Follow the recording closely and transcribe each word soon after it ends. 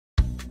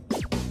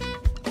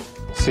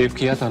Save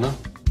किया था ना?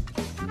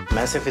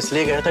 मैं सिर्फ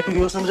इसलिए गया था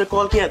क्योंकि उसने मुझे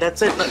कॉल किया,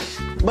 that's it.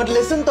 But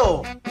listen तो.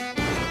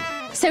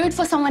 Save it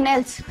for someone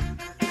else.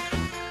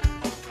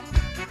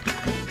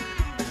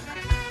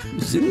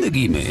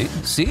 जिंदगी में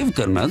सेव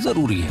करना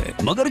जरूरी है,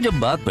 मगर जब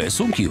बात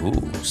पैसों की हो,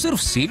 सिर्फ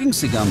सेविंग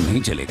से काम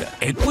नहीं चलेगा।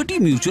 इक्विटी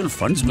म्यूचुअल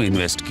फंड्स में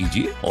इन्वेस्ट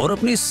कीजिए और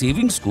अपने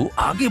सेविंग्स को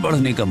आगे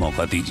बढ़ने का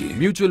मौका दीजिए।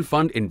 Mutual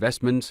fund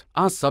investments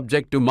are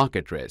subject to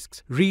market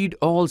risks. Read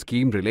all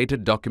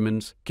scheme-related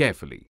documents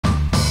carefully.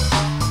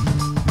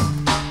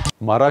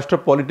 Maharashtra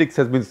politics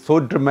has been so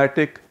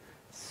dramatic,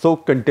 so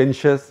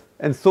contentious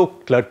and so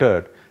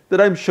cluttered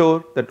that I'm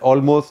sure that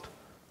almost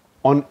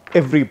on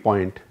every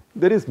point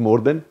there is more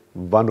than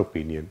one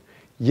opinion.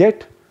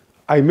 Yet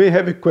I may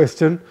have a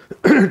question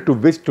to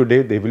which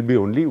today there will be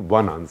only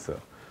one answer.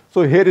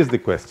 So here is the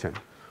question.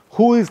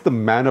 Who is the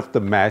man of the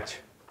match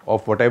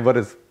of whatever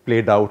is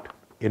played out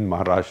in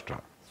Maharashtra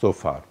so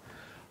far?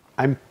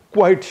 I'm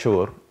quite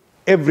sure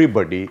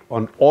everybody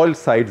on all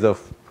sides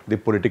of the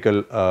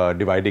political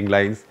dividing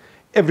lines,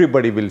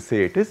 everybody will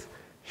say it is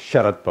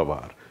Sharad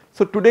Pawar.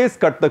 So today's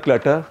Cut the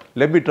Clutter,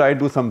 let me try and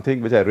do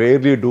something which I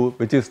rarely do,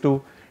 which is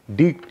to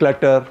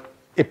declutter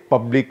a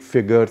public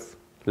figure's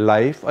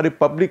life or a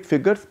public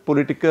figure's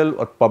political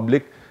or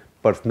public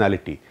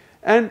personality.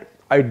 And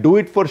I do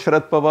it for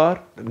Sharad Pawar,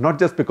 not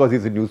just because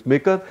he's a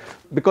newsmaker,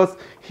 because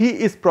he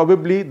is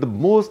probably the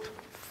most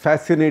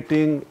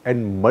fascinating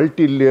and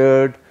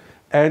multi-layered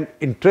and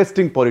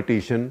interesting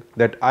politician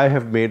that I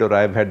have made or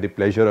I have had the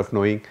pleasure of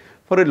knowing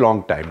for a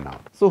long time now.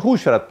 So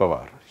who's Sharad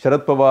Pawar?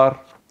 Sharad Pawar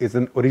is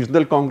an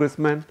original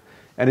congressman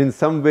and in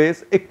some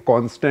ways a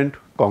constant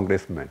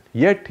congressman.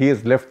 Yet he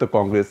has left the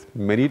Congress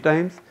many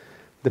times.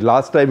 The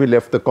last time he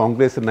left the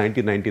Congress in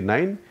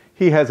 1999,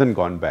 he hasn't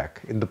gone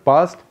back. In the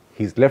past,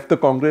 he's left the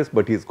Congress,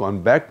 but he's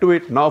gone back to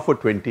it. Now for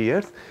 20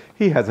 years,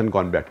 he hasn't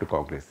gone back to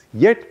Congress.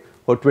 Yet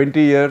for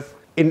 20 years,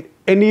 in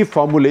any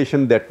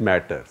formulation that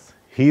matters,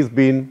 he's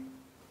been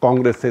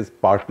Congress's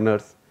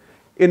partners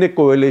in a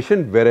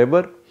coalition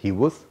wherever he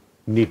was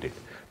needed.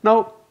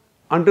 Now,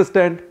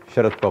 understand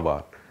Sharad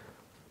Pawar.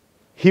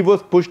 He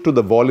was pushed to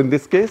the wall in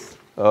this case.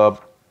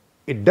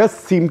 It does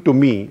seem to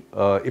me,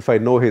 if I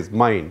know his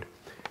mind,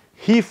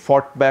 he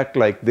fought back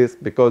like this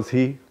because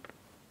he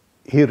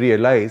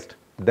realized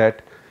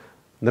that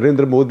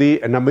Narendra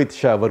Modi and Amit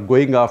Shah were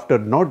going after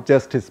not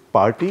just his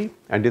party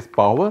and his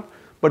power,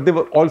 but they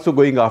were also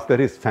going after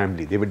his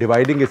family. They were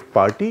dividing his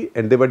party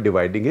and they were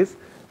dividing his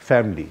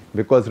family.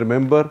 Because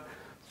remember,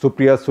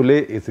 Supriya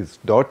Sule is his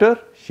daughter.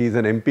 She is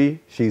an MP.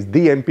 She is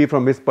the MP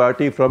from his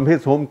party, from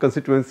his home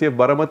constituency of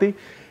Baramati.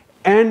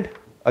 And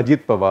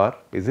Ajit Pawar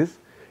is his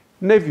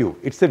nephew.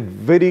 It's a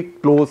very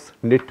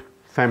close-knit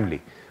family.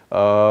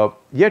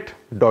 Yet,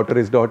 daughter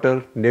is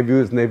daughter, nephew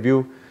is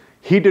nephew.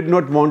 He did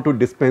not want to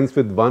dispense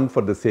with one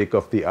for the sake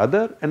of the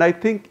other. And I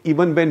think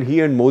even when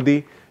he and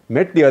Modi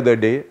met the other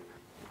day,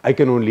 I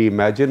can only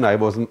imagine, I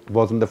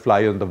wasn't the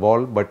fly on the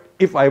wall, but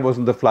if I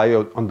wasn't the fly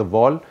on the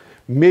wall,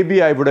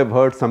 maybe I would have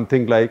heard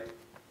something like,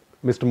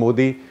 Mr.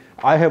 Modi,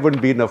 I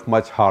haven't been of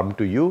much harm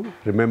to you.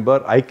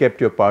 Remember, I kept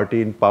your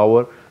party in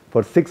power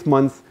for 6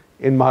 months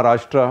in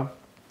Maharashtra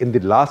in the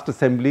last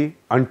assembly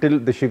until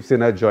the Shiv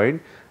Sena joined.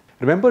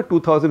 Remember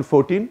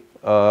 2014,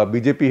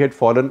 BJP had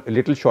fallen a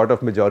little short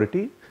of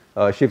majority.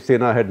 Shiv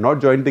Sena had not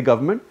joined the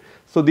government.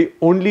 So the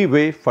only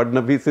way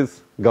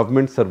Fadnavis's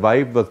government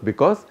survived was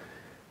because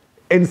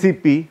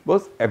NCP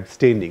was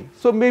abstaining.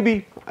 So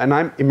maybe, and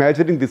I'm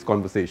imagining this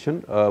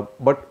conversation,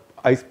 but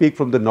I speak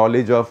from the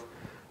knowledge of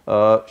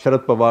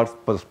Sharad Pawar's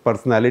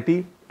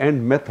personality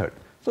and method.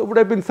 So it would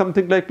have been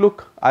something like,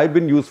 look, I've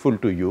been useful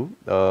to you.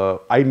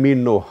 I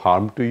mean no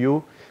harm to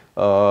you.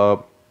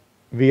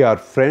 We are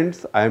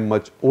friends. I am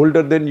much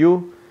older than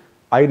you.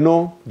 I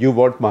know you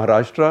want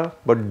Maharashtra,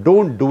 but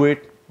don't do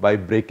it by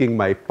breaking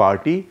my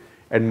party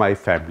and my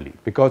family.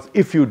 Because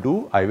if you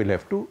do, I will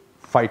have to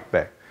fight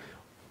back.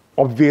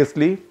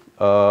 Obviously,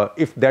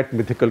 if that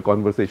mythical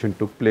conversation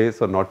took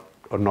place or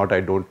not, I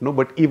don't know.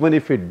 But even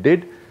if it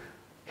did,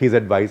 his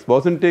advice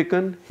wasn't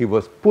taken. He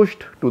was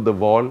pushed to the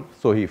wall.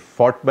 So he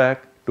fought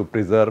back to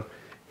preserve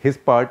his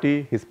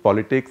party, his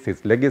politics,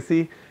 his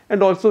legacy,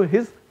 and also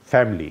his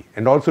family,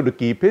 and also to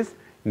keep his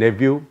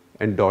nephew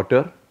and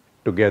daughter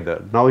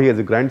together. Now he has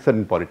a grandson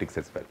in politics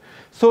as well.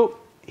 So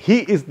he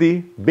is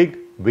the big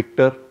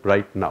victor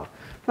right now.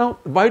 Now,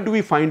 why do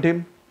we find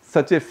him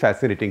such a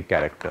fascinating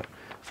character?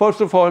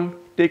 First of all,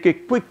 take a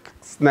quick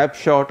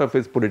snapshot of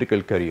his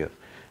political career.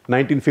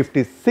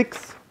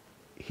 1956,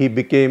 he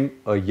became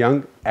a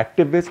young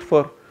activist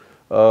for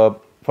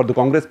the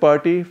Congress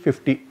Party.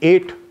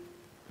 58,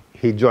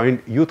 he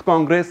joined Youth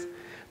Congress.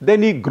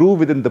 Then he grew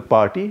within the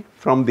party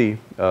from the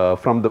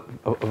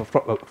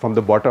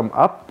bottom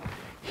up.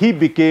 He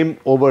became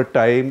over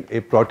time a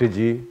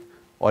protege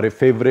or a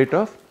favorite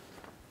of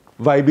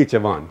Y.B.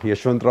 Chavan,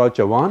 Yashwantrao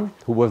Chavan,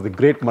 who was the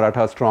great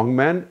Maratha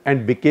strongman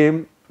and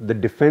became the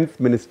Defense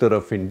Minister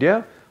of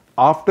India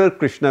after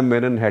Krishna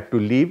Menon had to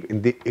leave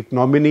in the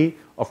ignominy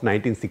of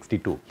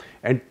 1962.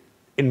 And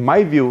in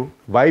my view,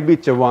 Y.B.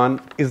 Chavan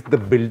is the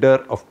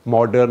builder of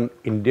modern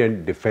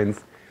Indian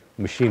defense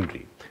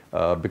machinery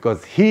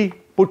because he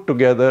put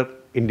together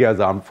India's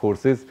armed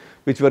forces,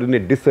 which were in a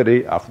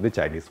disarray after the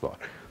Chinese war.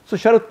 So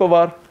Sharad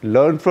Pawar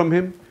learned from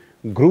him,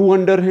 grew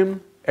under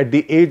him. At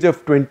the age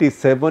of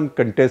 27,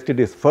 contested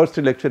his first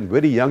election,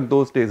 very young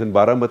those days, in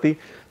Baramati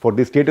for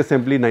the State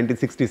Assembly,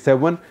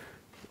 1967.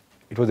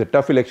 It was a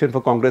tough election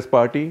for Congress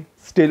Party.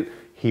 Still,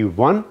 he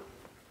won.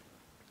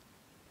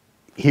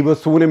 He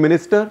was soon a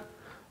minister.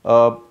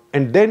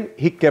 And then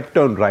he kept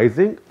on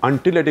rising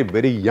until at a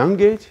very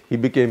young age, he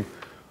became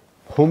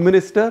Home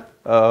Minister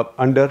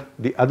under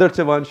the other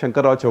Chavan,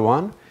 Shankarrao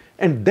Chavan.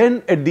 And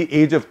then at the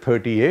age of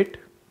 38,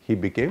 he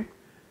became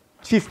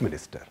Chief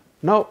Minister.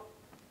 Now,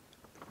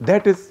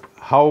 that is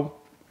how,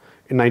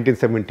 in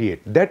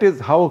 1978, that is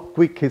how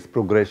quick his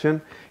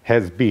progression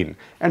has been.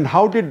 And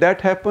how did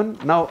that happen?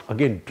 Now,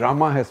 again,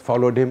 drama has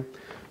followed him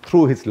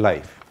through his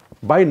life.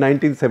 By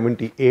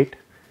 1978,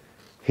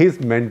 his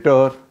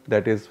mentor,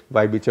 that is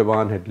Y.B.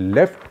 Chavan, had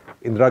left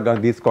Indira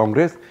Gandhi's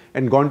Congress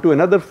and gone to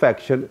another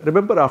faction.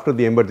 Remember, after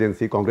the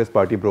emergency, Congress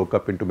Party broke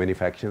up into many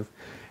factions.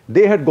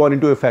 They had gone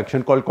into a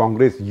faction called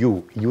Congress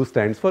U. U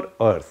stands for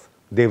Urs,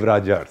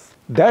 Devrajars.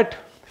 That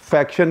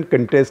faction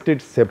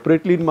contested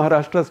separately in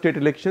Maharashtra state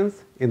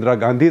elections. Indira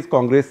Gandhi's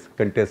Congress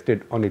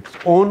contested on its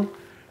own.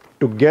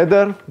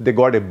 Together, they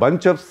got a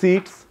bunch of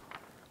seats.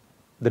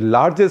 The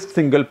largest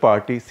single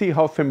party, see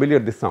how familiar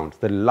this sounds.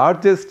 The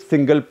largest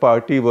single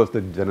party was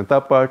the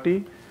Janata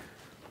Party.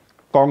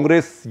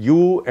 Congress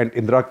U and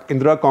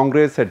Indira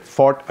Congress had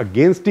fought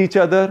against each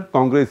other.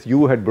 Congress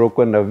U had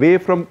broken away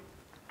from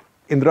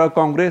Indira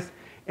Congress.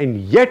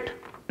 And yet,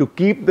 to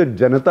keep the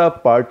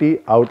Janata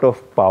Party out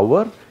of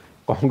power,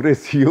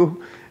 Congress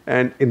U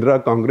and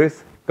Indira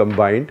Congress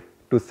combined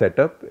to set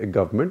up a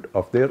government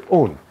of their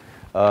own.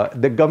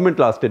 The government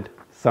lasted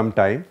some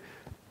time.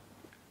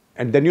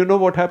 And then you know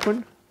what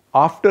happened?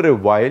 After a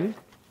while,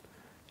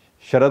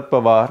 Sharad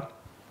Pawar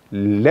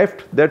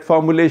left that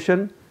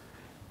formulation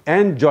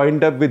and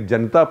joined up with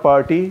Janata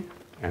Party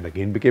and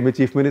again became a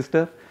chief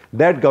minister.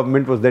 That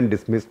government was then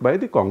dismissed by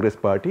the Congress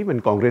Party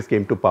when Congress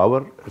came to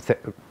power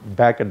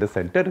back at the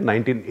center in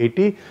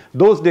 1980.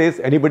 Those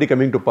days, anybody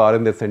coming to power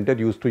in the center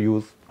used to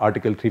use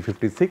Article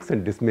 356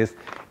 and dismiss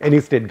any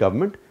state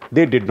government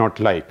they did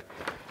not like.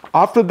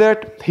 After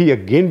that, he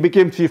again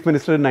became chief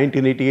minister in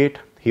 1988.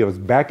 He was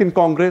back in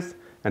Congress.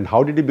 And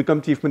how did he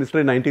become chief minister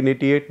in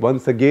 1988?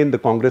 Once again, the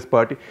Congress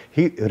Party,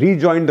 he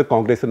rejoined the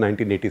Congress in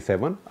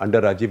 1987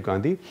 under Rajiv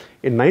Gandhi.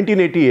 In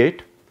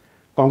 1988,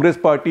 Congress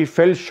Party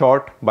fell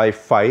short by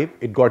 5.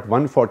 It got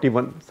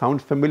 141.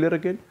 Sounds familiar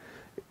again?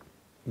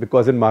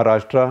 Because in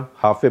Maharashtra,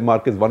 halfway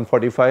mark is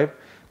 145.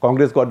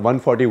 Congress got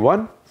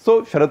 141.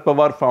 So Sharad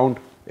Pawar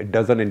found a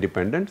dozen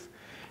independents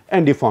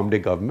and he formed a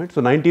government.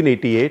 So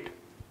 1988,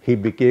 he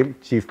became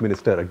chief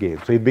minister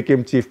again. So he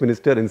became chief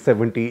minister in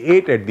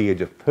 78 at the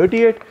age of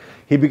 38.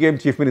 He became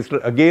chief minister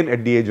again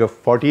at the age of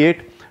 48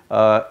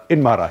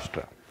 in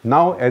Maharashtra.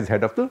 Now as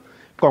head of the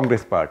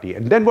Congress Party.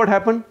 And then what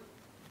happened?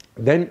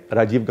 Then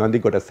Rajiv Gandhi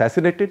got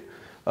assassinated.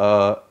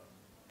 There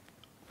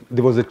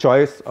was a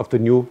choice of the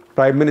new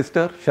prime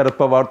minister. Sharad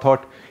Pawar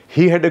thought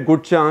he had a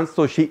good chance.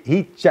 So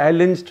he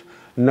challenged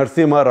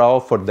Narasimha Rao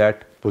for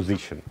that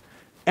position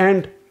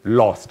and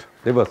lost.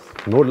 There was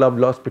no love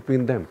lost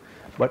between them.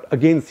 But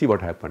again, see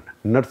what happened.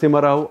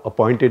 Narasimha Rao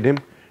appointed him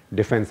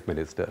defense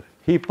minister.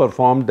 He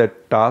performed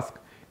that task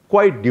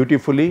quite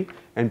dutifully,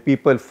 and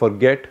people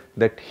forget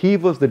that he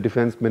was the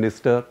defense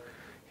minister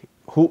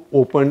who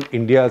opened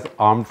India's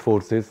armed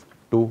forces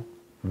to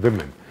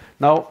women.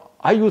 Now,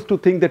 I used to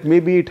think that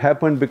maybe it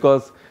happened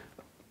because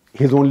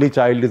his only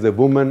child is a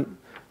woman.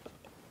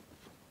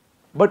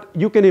 But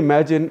you can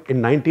imagine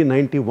in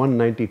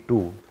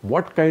 1991-92,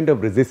 what kind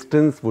of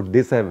resistance would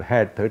this have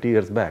had 30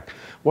 years back?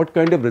 What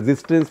kind of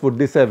resistance would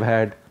this have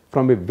had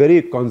from a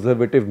very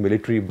conservative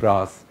military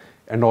brass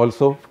and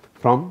also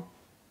from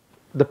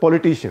the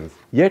politicians?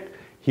 Yet,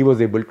 he was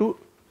able to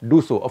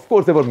do so. Of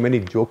course, there were many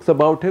jokes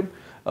about him.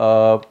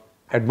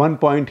 At one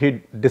point,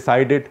 he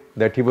decided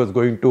that he was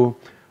going to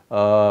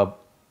urbanize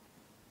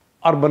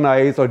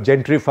or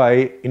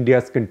gentrify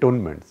India's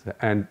cantonments.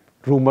 And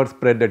rumors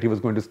spread that he was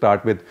going to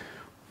start with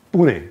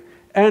Pune.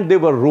 And there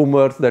were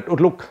rumors that, oh,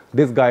 look,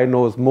 this guy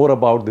knows more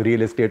about the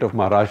real estate of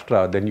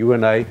Maharashtra than you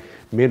and I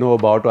may know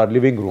about our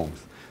living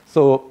rooms.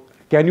 So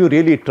can you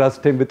really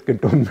trust him with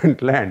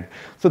cantonment land?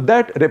 So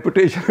that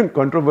reputation and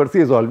controversy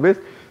has always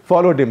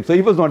followed him. So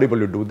he was not able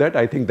to do that.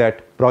 I think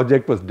that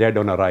project was dead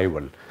on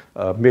arrival.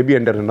 Maybe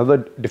under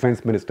another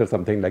defense minister,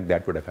 something like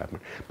that would have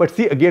happened. But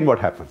see again what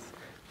happens.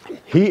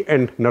 He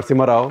and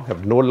Narasimha Rao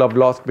have no love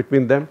lost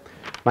between them.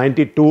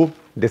 92,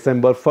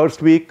 December,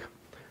 first week,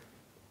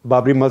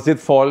 Babri Masjid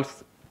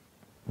falls.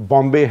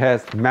 Bombay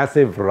has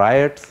massive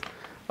riots.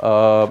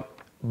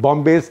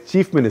 Bombay's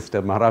chief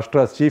minister,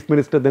 Maharashtra's chief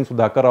minister, then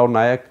Sudhakar Rao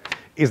Nayak,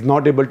 is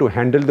not able to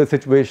handle the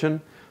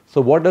situation.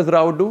 So what does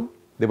Rao do?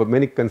 There were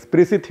many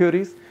conspiracy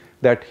theories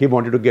that he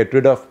wanted to get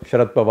rid of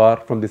Sharad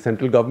Pawar from the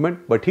central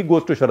government. But he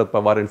goes to Sharad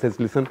Pawar and says,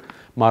 listen,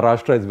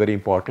 Maharashtra is very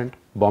important.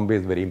 Bombay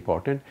is very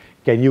important.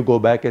 Can you go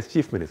back as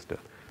chief minister?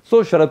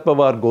 So Sharad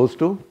Pawar goes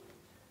to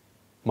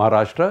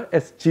Maharashtra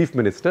as chief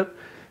minister,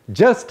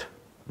 just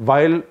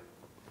while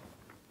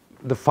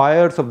the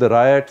fires of the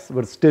riots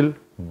were still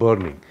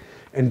burning.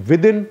 And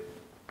within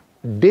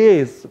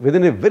days,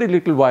 within a very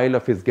little while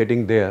of his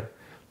getting there,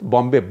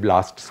 Bombay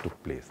blasts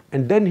took place.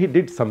 And then he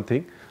did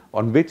something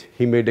on which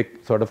he made a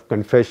sort of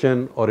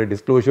confession or a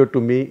disclosure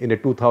to me in a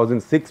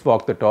 2006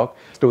 Walk the Talk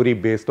story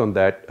based on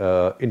that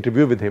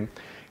interview with him,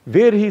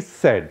 where he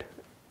said,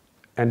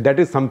 and that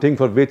is something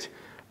for which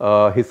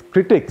his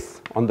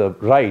critics on the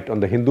right, on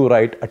the Hindu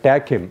right,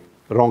 attack him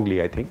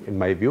wrongly, I think, in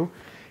my view.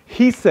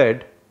 He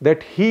said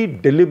that he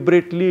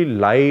deliberately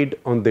lied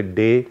on the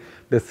day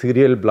the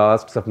serial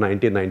blasts of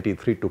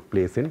 1993 took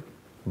place in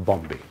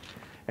Bombay.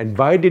 And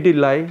why did he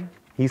lie?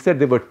 He said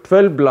there were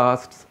 12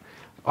 blasts.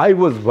 I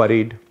was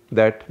worried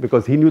that,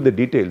 because he knew the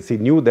details, he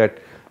knew that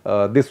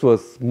this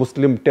was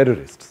Muslim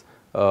terrorists.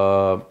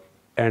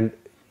 And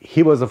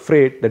he was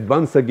afraid that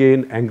once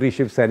again angry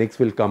Shiv Sainiks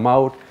will come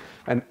out,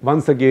 and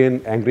once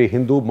again angry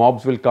Hindu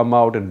mobs will come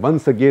out, and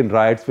once again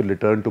riots will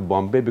return to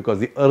Bombay, because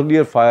the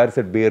earlier fires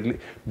had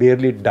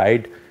barely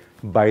died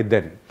by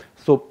then.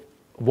 So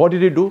what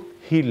did he do?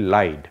 He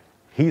lied.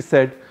 He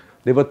said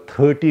there were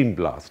 13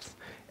 blasts.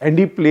 And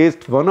he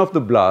placed one of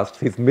the blasts,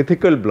 his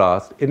mythical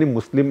blast, in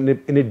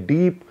a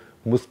deep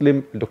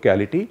Muslim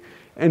locality.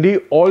 And he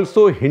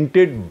also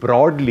hinted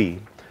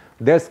broadly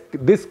that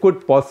this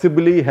could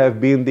possibly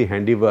have been the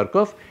handiwork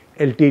of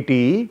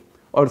LTTE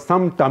or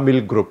some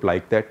Tamil group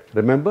like that.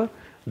 Remember,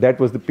 that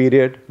was the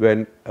period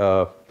when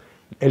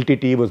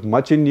LTTE was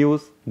much in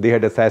news. They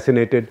had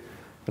assassinated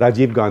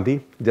Rajiv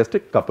Gandhi just a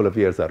couple of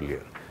years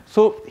earlier.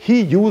 So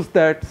he used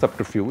that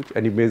subterfuge,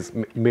 and he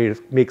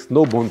makes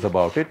no bones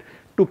about it,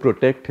 to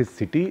protect his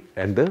city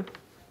and the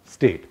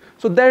state.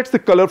 So that's the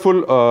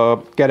colorful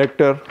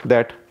character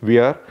that we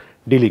are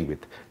dealing with.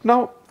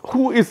 Now,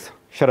 who is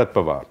Sharad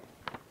Pawar?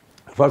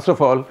 First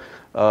of all,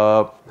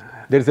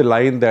 there is a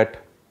line that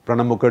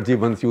Pranab Mukherjee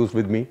once used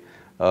with me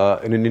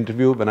in an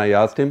interview when I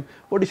asked him,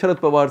 what is Sharad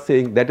Pawar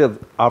saying? That is,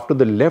 after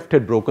the left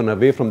had broken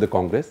away from the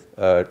Congress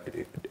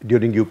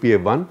during UPA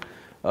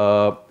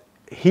 1,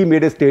 he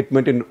made a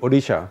statement in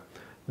Odisha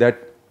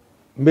that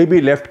maybe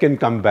left can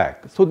come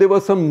back. So there were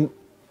some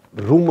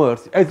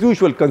rumors, as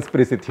usual,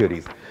 conspiracy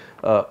theories.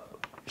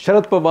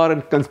 Sharad Pawar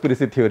and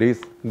conspiracy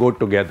theories go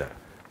together.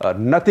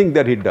 Nothing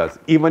that he does,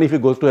 even if he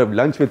goes to have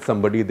lunch with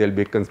somebody, there will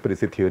be a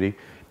conspiracy theory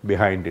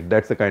behind it.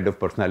 That's the kind of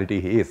personality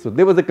he is. So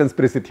there was a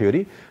conspiracy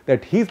theory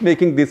that he's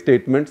making these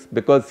statements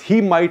because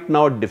he might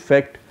now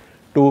defect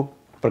to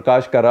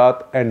Prakash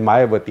Karat and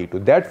Mayawati, to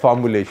that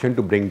formulation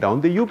to bring down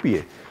the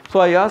UPA.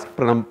 So I asked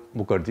Pranab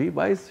Mukherjee,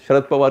 why is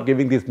Sharad Pawar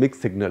giving these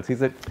mixed signals? He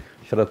said,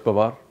 Sharad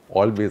Pawar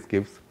always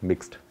gives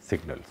mixed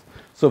signals.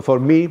 So for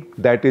me,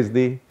 that is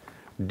the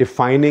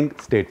defining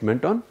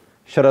statement on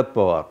Sharad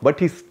Pawar. But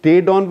he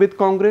stayed on with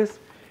Congress.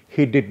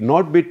 He did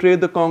not betray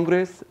the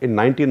Congress. In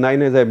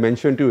 1999, as I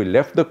mentioned to you, he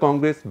left the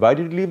Congress. Why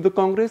did he leave the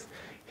Congress?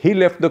 He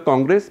left the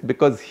Congress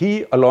because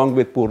he, along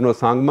with Purno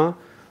Sangma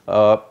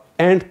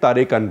and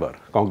Tariq Anwar,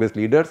 Congress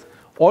leaders,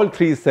 all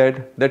three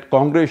said that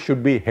Congress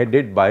should be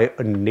headed by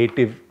a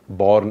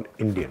native-born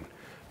Indian,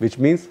 which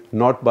means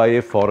not by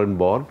a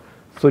foreign-born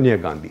Sonia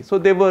Gandhi. So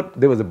there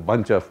was a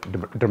bunch of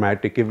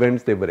dramatic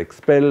events. They were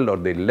expelled or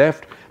they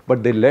left,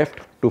 but they left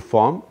to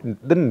form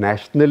the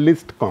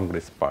Nationalist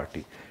Congress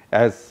Party,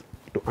 as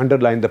to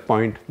underline the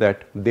point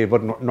that they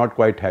were not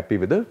quite happy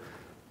with the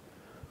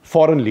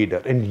foreign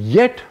leader. And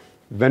yet,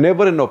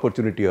 whenever an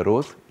opportunity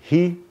arose,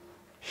 he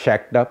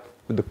shacked up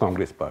with the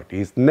Congress Party.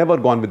 He's never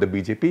gone with the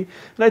BJP.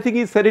 And I think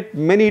he said it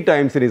many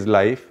times in his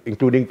life,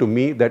 including to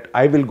me, that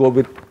I will go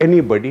with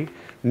anybody,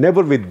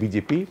 never with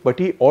BJP. But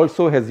he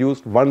also has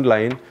used one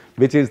line,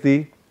 which is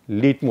the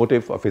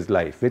leitmotif of his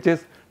life, which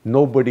is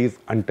nobody is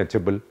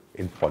untouchable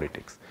in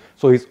politics.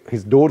 So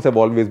his doors have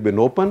always been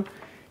open.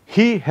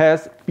 He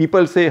has,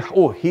 people say,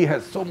 oh, he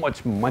has so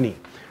much money.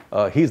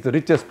 He's the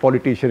richest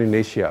politician in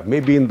Asia,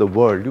 maybe in the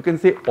world. You can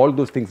say all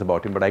those things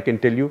about him, but I can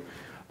tell you,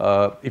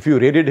 if you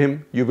raided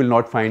him, you will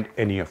not find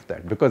any of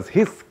that, because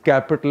his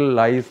capital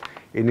lies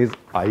in his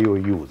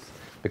IOUs,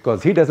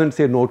 because he doesn't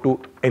say no to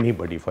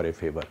anybody for a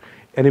favor.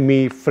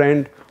 Enemy,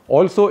 friend,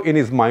 also in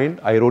his mind,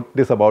 I wrote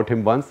this about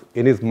him once,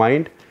 in his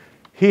mind,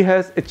 he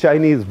has a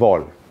Chinese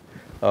wall.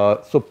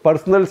 So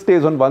personal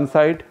stays on one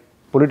side,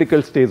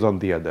 political stays on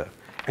the other,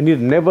 and he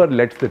never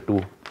lets the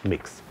two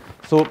mix.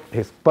 So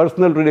his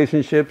personal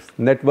relationships,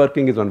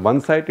 networking is on one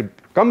side. It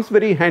comes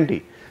very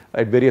handy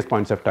at various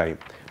points of time,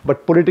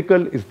 but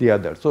political is the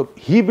other. So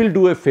he will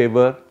do a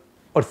favor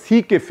or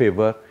seek a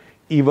favor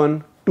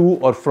even to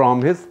or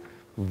from his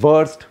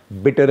worst,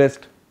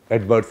 bitterest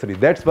adversary.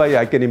 That's why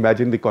I can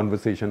imagine the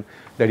conversation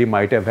that he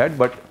might have had,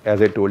 but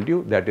as I told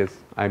you, that is,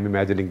 I'm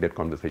imagining that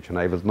conversation.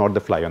 I was not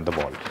the fly on the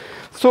wall.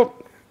 So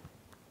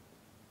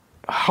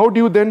how do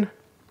you then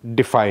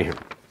define him?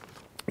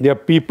 There are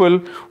people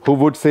who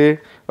would say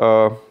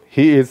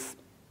he is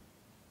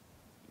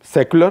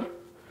secular,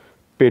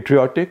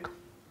 patriotic,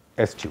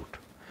 astute.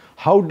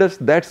 How does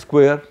that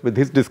square with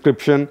his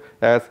description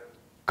as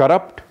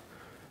corrupt,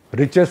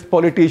 richest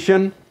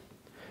politician,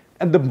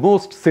 and the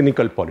most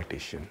cynical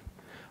politician.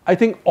 I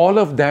think all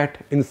of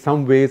that in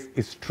some ways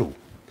is true.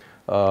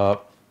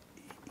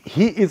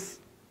 He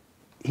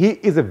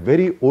is a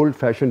very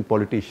old-fashioned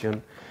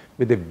politician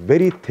with a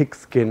very thick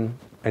skin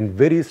and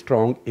very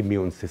strong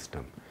immune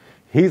system.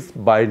 He's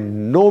by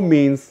no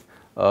means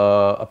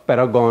a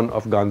paragon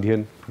of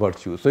Gandhian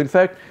virtue. So in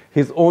fact,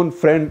 his own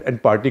friend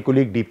and party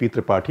colleague D.P.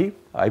 Tripathi,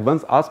 I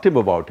once asked him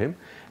about him,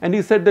 and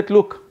he said that,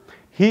 look,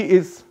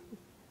 he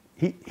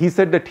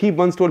said that he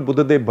once told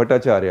Buddhadev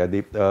Bhattacharya,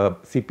 the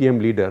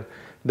CPM leader,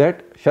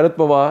 that Sharad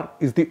Pawar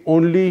is the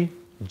only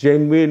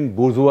genuine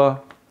bourgeois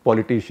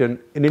politician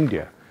in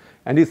India.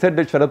 And he said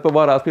that Sharad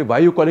Pawar asked me, why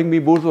are you calling me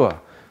bourgeois?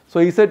 So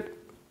he said,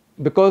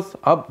 because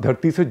aap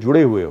dharti se jude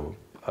hue ho.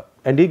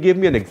 And he gave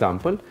me an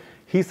example.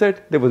 He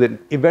said there was an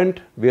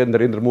event where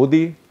Narendra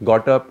Modi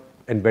got up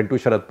and went to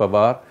Sharad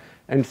Pawar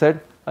and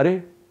said,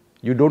 "Arey,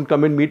 you don't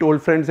come and meet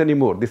old friends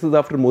anymore." This is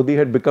after Modi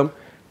had become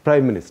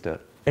Prime Minister.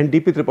 And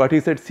D.P.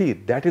 Tripathi said, see,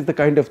 that is the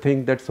kind of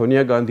thing that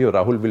Sonia Gandhi or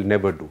Rahul will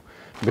never do,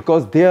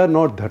 because they are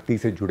not dharti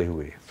se jude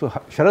hue. So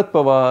Sharad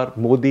Pawar,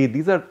 Modi,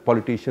 these are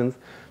politicians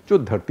jo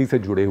dharti se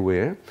jude hue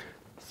hain.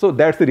 So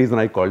that's the reason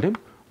I called him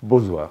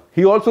bourgeois.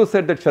 He also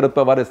said that Sharad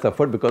Pawar has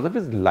suffered because of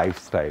his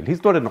lifestyle.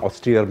 He's not an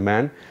austere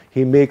man.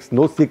 He makes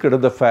no secret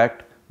of the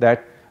fact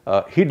that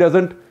he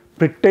doesn't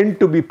pretend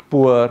to be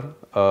poor.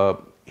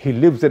 He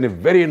lives in a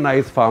very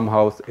nice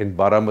farmhouse in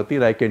Baramati.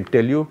 And I can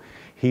tell you,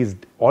 he's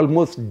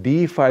almost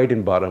deified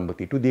in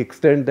Baramati to the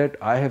extent that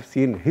I have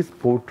seen his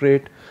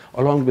portrait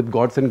along with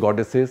gods and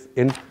goddesses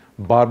in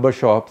barber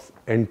shops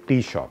and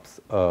tea shops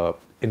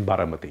in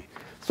Baramati.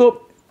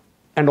 So,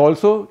 and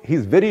also,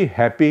 he's very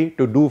happy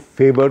to do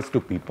favors to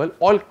people,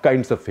 all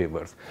kinds of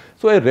favors.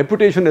 So a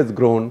reputation has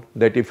grown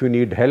that if you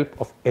need help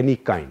of any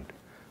kind,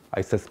 I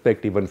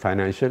suspect even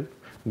financial,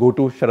 go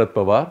to Sharad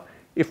Pawar.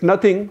 If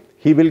nothing,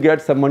 he will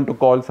get someone to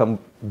call, some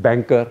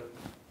banker,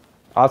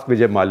 ask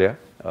Vijay Mallya,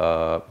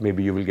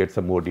 maybe you will get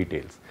some more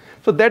details.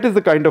 So that is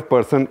the kind of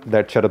person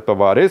that Sharad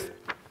Pawar is.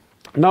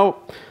 Now,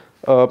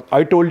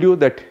 I told you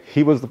that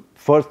he was the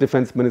first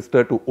defense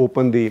minister to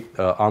open the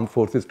armed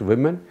forces to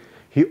women.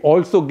 He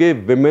also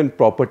gave women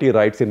property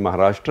rights in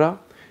Maharashtra.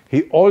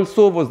 He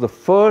also was the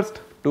first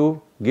to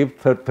give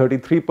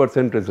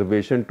 33%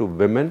 reservation to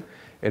women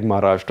in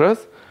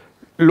Maharashtra's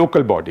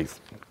local bodies.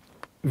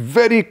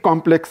 Very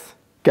complex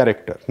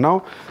character.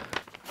 Now,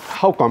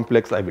 how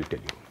complex, I will tell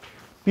you.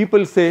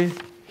 People say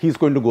he's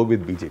going to go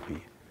with BJP.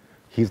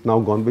 He's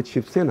now gone with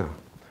Shiv Sena.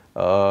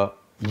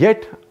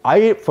 Yet,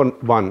 for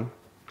one,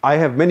 I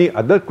have many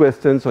other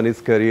questions on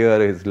his career,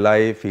 his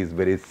life. He's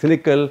very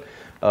cynical.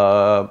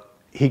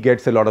 He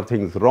gets a lot of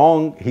things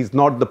wrong. He's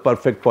not the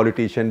perfect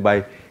politician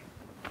by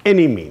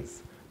any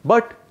means.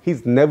 But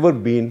he's never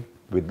been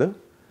with the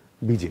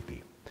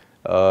BJP.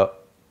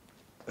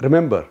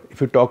 Remember, if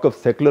you talk of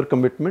secular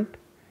commitment,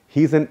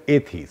 he's an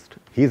atheist.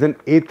 He's an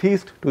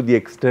atheist to the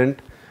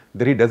extent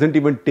that he doesn't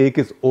even take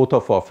his oath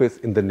of office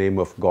in the name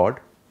of God,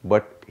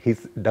 but he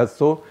does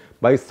so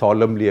by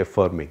solemnly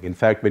affirming. In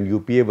fact, when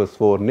UPA was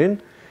sworn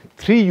in,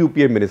 3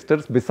 UPA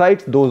ministers,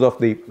 besides those of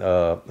the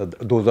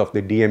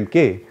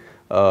DMK,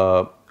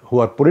 who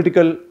are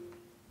politically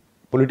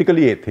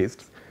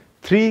atheists,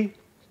 3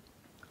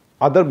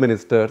 other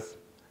ministers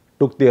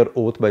took their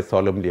oath by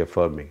solemnly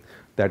affirming.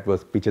 That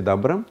was P.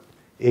 Chidambaram,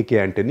 A.K.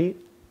 Antony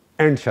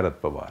and Sharad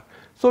Pawar.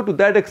 So to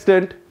that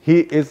extent, he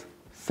is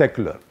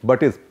secular,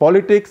 but his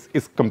politics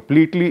is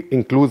completely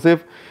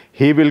inclusive.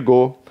 He will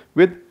go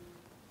with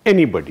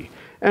anybody.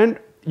 And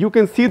you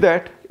can see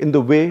that in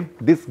the way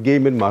this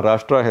game in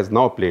Maharashtra has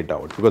now played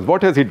out. Because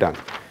what has he done?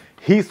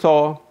 He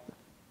saw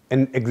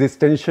an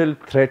existential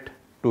threat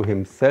to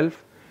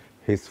himself,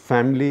 his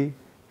family,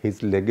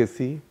 his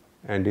legacy,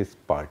 and his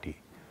party.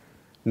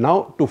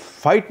 Now, to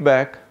fight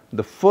back,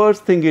 the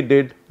first thing he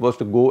did was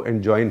to go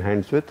and join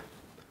hands with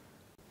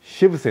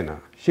Shiv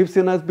Sena. Shiv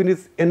Sena has been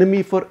his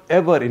enemy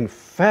forever. In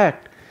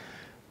fact,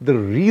 the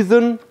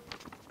reason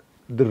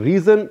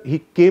he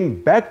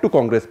came back to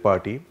Congress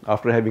Party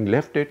after having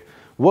left it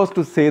was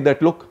to say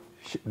that, look,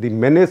 the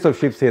menace of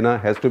Shiv Sena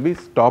has to be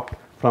stopped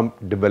from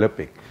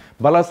developing.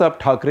 Balasaheb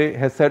Thackeray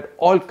has said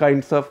all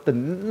kinds of the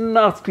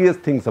nastiest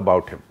things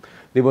about him.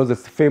 There was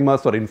this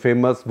famous or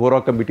infamous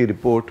Vora Committee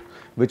report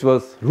which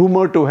was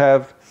rumored to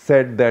have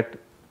said that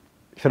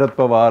Sharad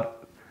Pawar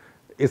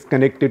is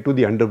connected to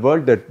the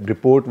underworld. That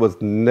report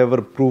was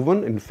never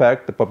proven. In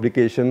fact, the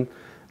publication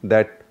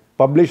that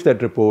published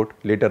that report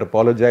later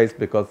apologized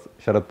because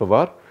Sharad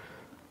Pawar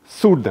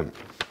sued them.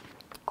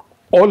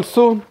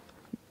 Also,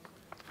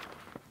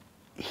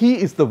 he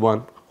is the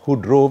one who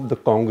drove the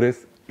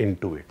Congress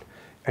into it.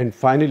 And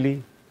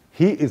finally,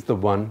 he is the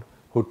one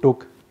who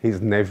took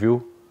his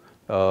nephew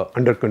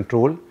under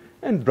control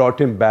and brought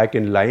him back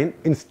in line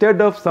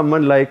instead of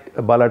someone like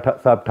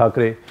Balasaheb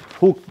Thackeray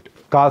who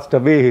cast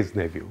away his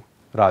nephew,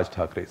 Raj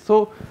Thackeray.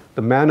 So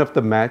the man of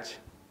the match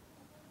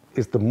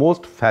is the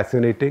most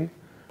fascinating,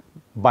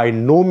 by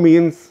no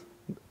means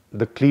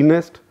the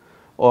cleanest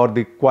or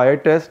the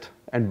quietest,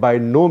 and by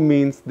no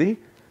means the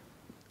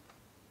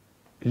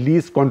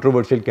least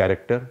controversial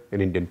character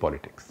in Indian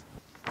politics.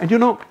 And you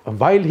know,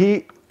 while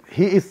he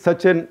is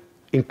such an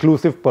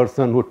inclusive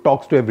person who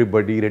talks to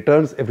everybody,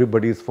 returns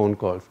everybody's phone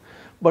calls,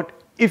 but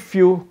if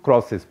you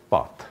cross his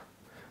path,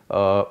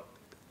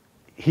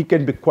 he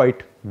can be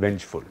quite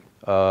vengeful.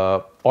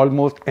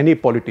 Almost any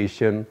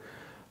politician,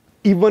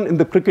 even in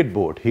the cricket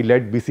board, he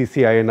led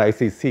BCCI and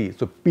ICC.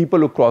 So people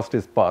who crossed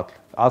his path,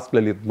 ask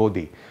Lalit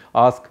Modi,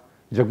 ask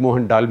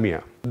Jagmohan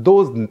Dalmia,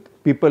 those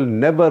people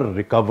never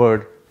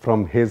recovered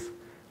from his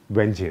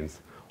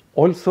vengeance.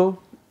 Also,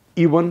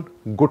 even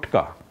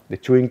gutka, the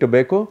chewing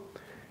tobacco,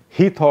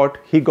 he thought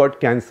he got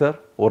cancer,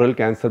 oral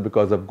cancer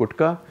because of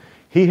gutka.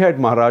 He had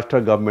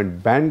Maharashtra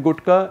government ban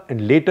gutka,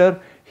 and later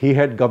he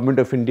had Government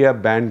of India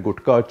ban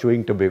gutka or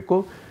chewing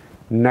tobacco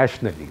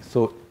nationally.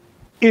 So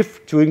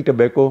if chewing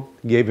tobacco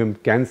gave him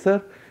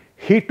cancer,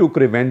 he took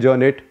revenge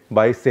on it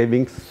by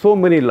saving so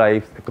many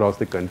lives across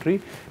the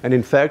country. And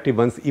in fact, he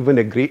once even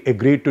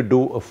agreed to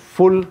do a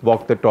full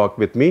walk the talk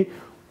with me,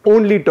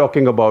 only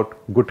talking about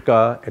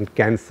gutka and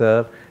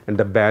cancer and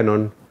the ban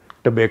on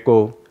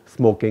tobacco,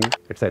 smoking,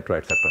 etc.,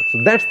 etc.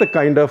 So that's the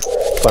kind of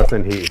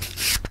person he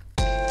is.